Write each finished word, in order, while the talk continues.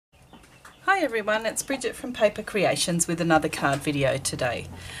Hi everyone, it's Bridget from Paper Creations with another card video today.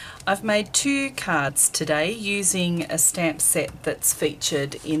 I've made 2 cards today using a stamp set that's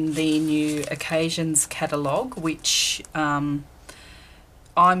featured in the new Occasions Catalogue, which I'm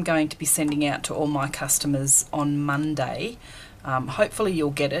going to be sending out to all my customers on Monday. Hopefully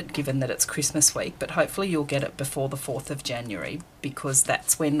you'll get it, given that it's Christmas week, but hopefully you'll get it before the 4th of January because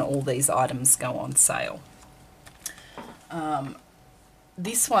that's when all these items go on sale.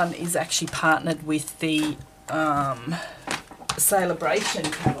 This one is actually partnered with the Celebration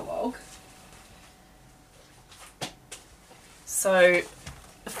Catalogue. So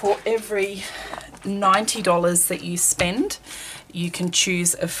for every $90 that you spend, you can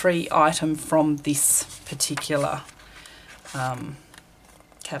choose a free item from this particular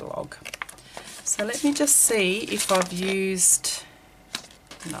catalogue. So let me just see if I've used,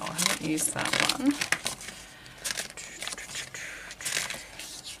 no, I haven't used that one.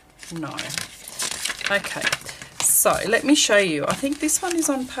 No. Okay, so let me show you. I think this one is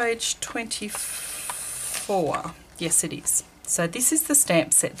on page 24. Yes, it is. So this is the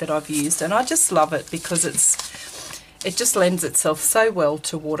stamp set that I've used, and I just love it because it just lends itself so well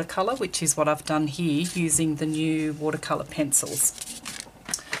to watercolour, which is what I've done here using the new watercolour pencils,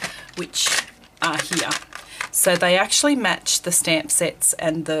 which are here. So they actually match the stamp sets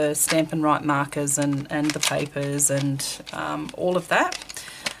and the Stamp and Write markers and the papers and all of that.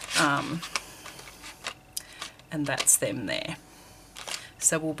 And that's them there.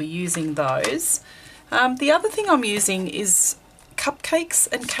 So we'll be using those. The other thing I'm using is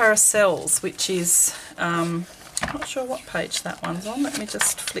cupcakes and carousels, which is, I'm not sure what page that one's on. Let me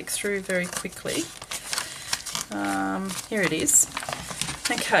just flick through very quickly. Here it is.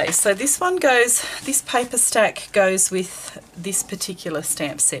 Okay, so this one goes, this paper stack goes with this particular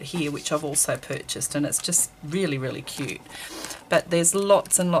stamp set here, which I've also purchased, and it's just really, really cute. But there's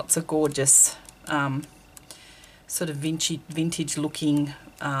lots and lots of gorgeous sort of vintage looking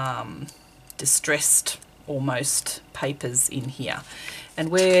distressed almost papers in here. And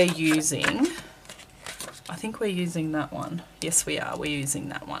we're using, I think we're using that one. Yes, we are. We're using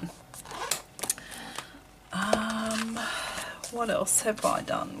that one. What else have I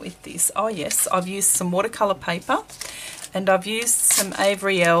done with this? Oh yes, I've used some watercolour paper, and I've used some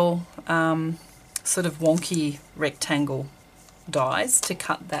Avery L sort of wonky rectangle dies to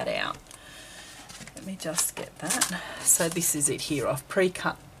cut that out. Let me just get that. So this is it here. I've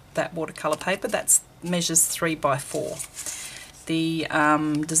pre-cut that watercolour paper. That measures 3 by 4. The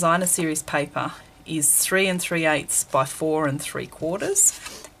designer series paper is 3 3/8 by 4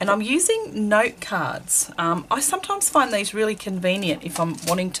 3/4. And I'm using note cards. I sometimes find these really convenient if I'm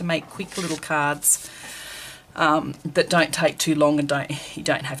wanting to make quick little cards that don't take too long and you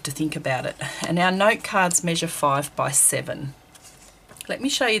don't have to think about it. And our note cards measure 5 by 7. Let me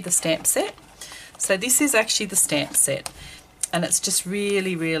show you the stamp set. So this is actually the stamp set, and it's just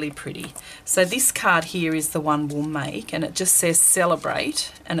really, really pretty. So this card here is the one we'll make, and it just says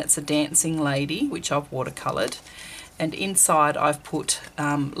Celebrate, and it's a dancing lady, which I've watercoloured. And inside I've put,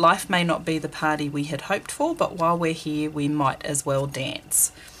 life may not be the party we had hoped for, but while we're here we might as well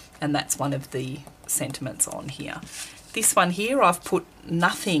dance. And that's one of the sentiments on here. This one here I've put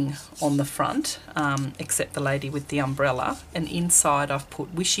nothing on the front except the lady with the umbrella, and inside I've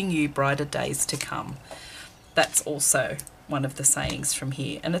put wishing you brighter days to come. That's also one of the sayings from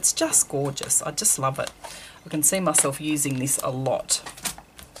here, and it's just gorgeous. I just love it. I can see myself using this a lot.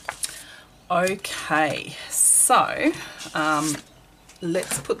 Okay, so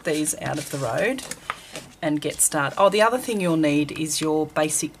let's put these out of the road and get started. Oh, the other thing you'll need is your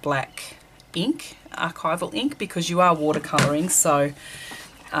basic black ink, archival ink, because you are watercolouring, so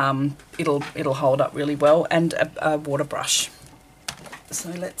it'll hold up really well, and a water brush. So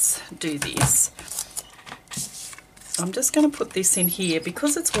let's do this. I'm just going to put this in here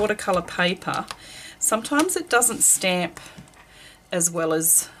because it's watercolour paper. Sometimes it doesn't stamp as well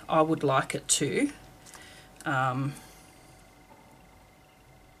as I would like it to.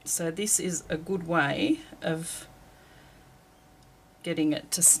 So this is a good way of getting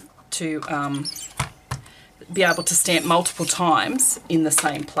it to be able to stamp multiple times in the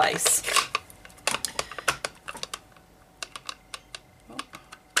same place. Oh,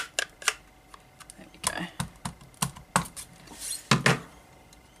 there we go.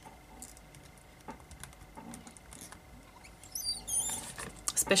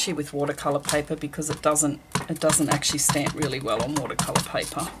 Especially with watercolour paper, because it doesn't actually stamp really well on watercolour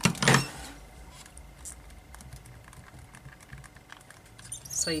paper.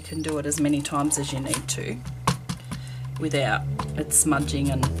 So you can do it as many times as you need to without it smudging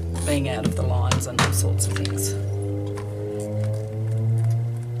and being out of the lines and all sorts of things.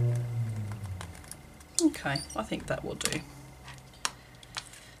 Okay, I think that will do.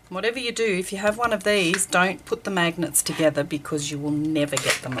 Whatever you do, if you have one of these, don't put the magnets together because you will never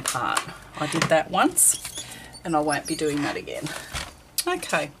get them apart. I did that once and I won't be doing that again.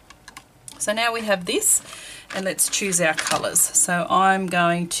 Okay, so now we have this and let's choose our colours. So I'm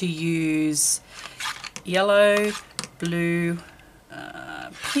going to use yellow, blue,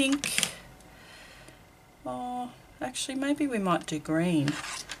 pink. Oh, actually maybe we might do green.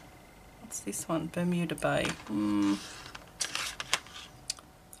 What's this one? Bermuda Bay.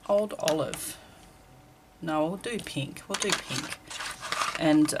 Old olive. No, we'll do pink. We'll do pink.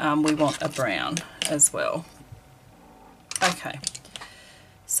 And we want a brown as well. Okay.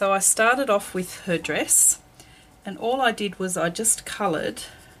 So I started off with her dress, and all I did was I just coloured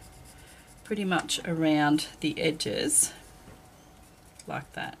pretty much around the edges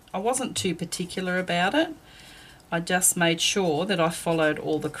like that. I wasn't too particular about it. I just made sure that I followed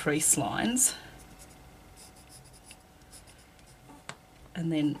all the crease lines.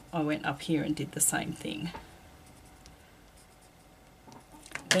 And then I went up here and did the same thing.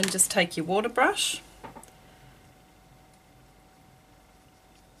 Then just take your water brush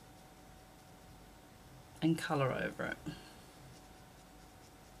and colour over it.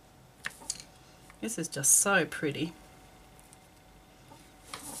 This is just so pretty.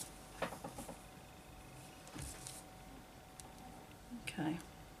 Okay.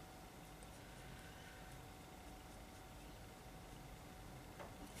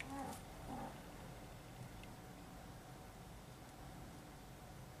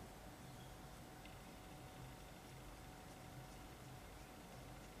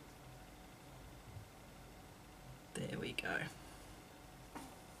 There we go.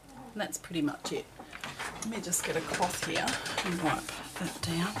 And that's pretty much it. Let me just get a cloth here and wipe that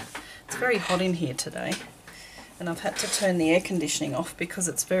down. It's very hot in here today, and I've had to turn the air conditioning off because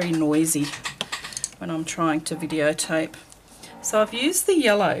it's very noisy when I'm trying to videotape. So I've used the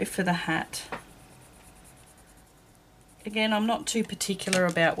yellow for the hat. Again, I'm not too particular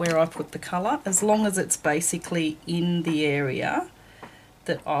about where I put the colour, as long as it's basically in the area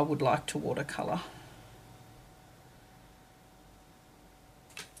that I would like to watercolour.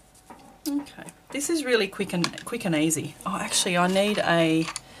 Okay, this is really quick and easy. Oh, actually, I need a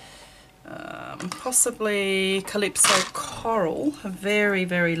possibly Calypso Coral, very,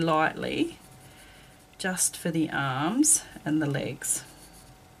 very lightly, just for the arms and the legs.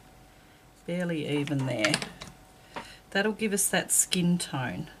 Barely even there. That'll give us that skin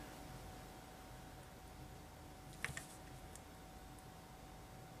tone.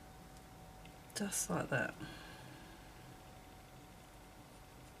 Just like that.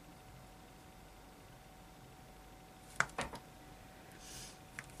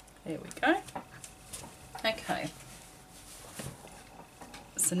 There we go. Okay.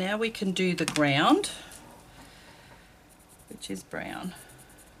 So now we can do the ground, which is brown.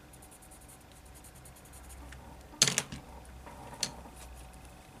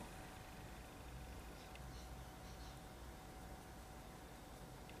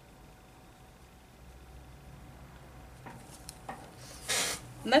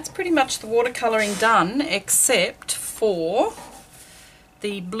 And that's pretty much the watercolouring done, except for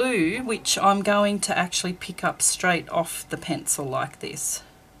the blue, which I'm going to actually pick up straight off the pencil like this.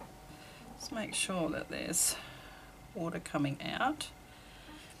 Just make sure that there's water coming out,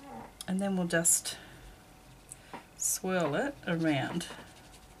 and then we'll just swirl it around.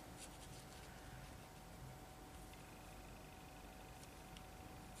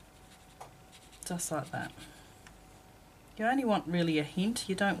 Just like that. You only want really a hint,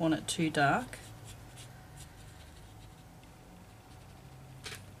 you don't want it too dark.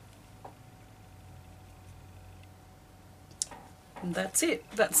 And that's it,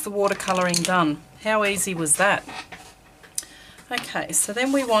 that's the watercolouring done. How easy was that? Okay, so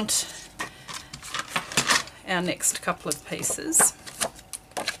then we want our next couple of pieces.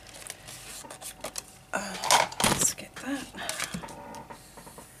 Let's get that.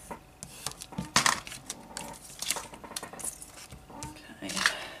 Okay,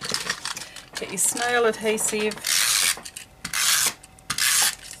 get your snail adhesive.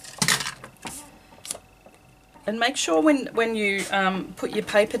 And make sure when you put your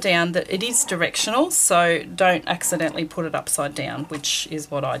paper down that it is directional, so don't accidentally put it upside down, which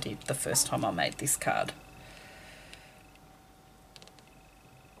is what I did the first time I made this card.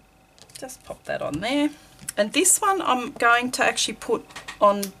 Just pop that on there. And this one I'm going to actually put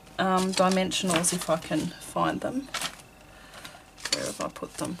on dimensionals if I can find them. Where have I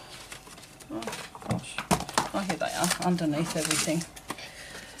put them? Oh gosh. Oh, here they are, underneath everything.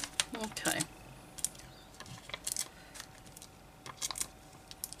 Okay.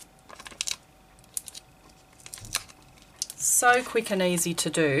 so quick and easy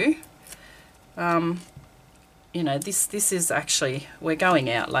to do. You know, this is actually, we're going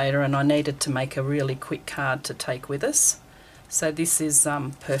out later and I needed to make a really quick card to take with us. So this is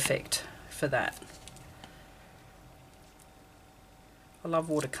perfect for that. I love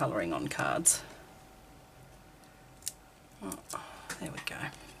watercolouring on cards. Oh, there we go.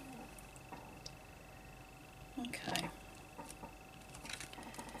 Okay.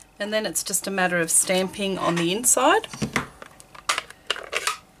 And then it's just a matter of stamping on the inside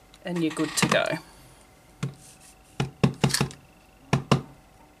and you're good to go.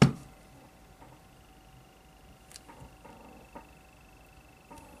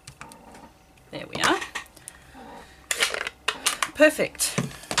 There we are. Perfect.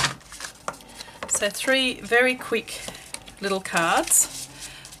 So 3 very quick little cards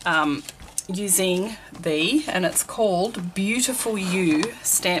using and it's called Beautiful You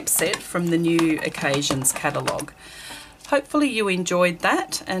stamp set from the new Occasions Catalogue. Hopefully you enjoyed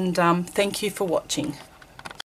that, and thank you for watching.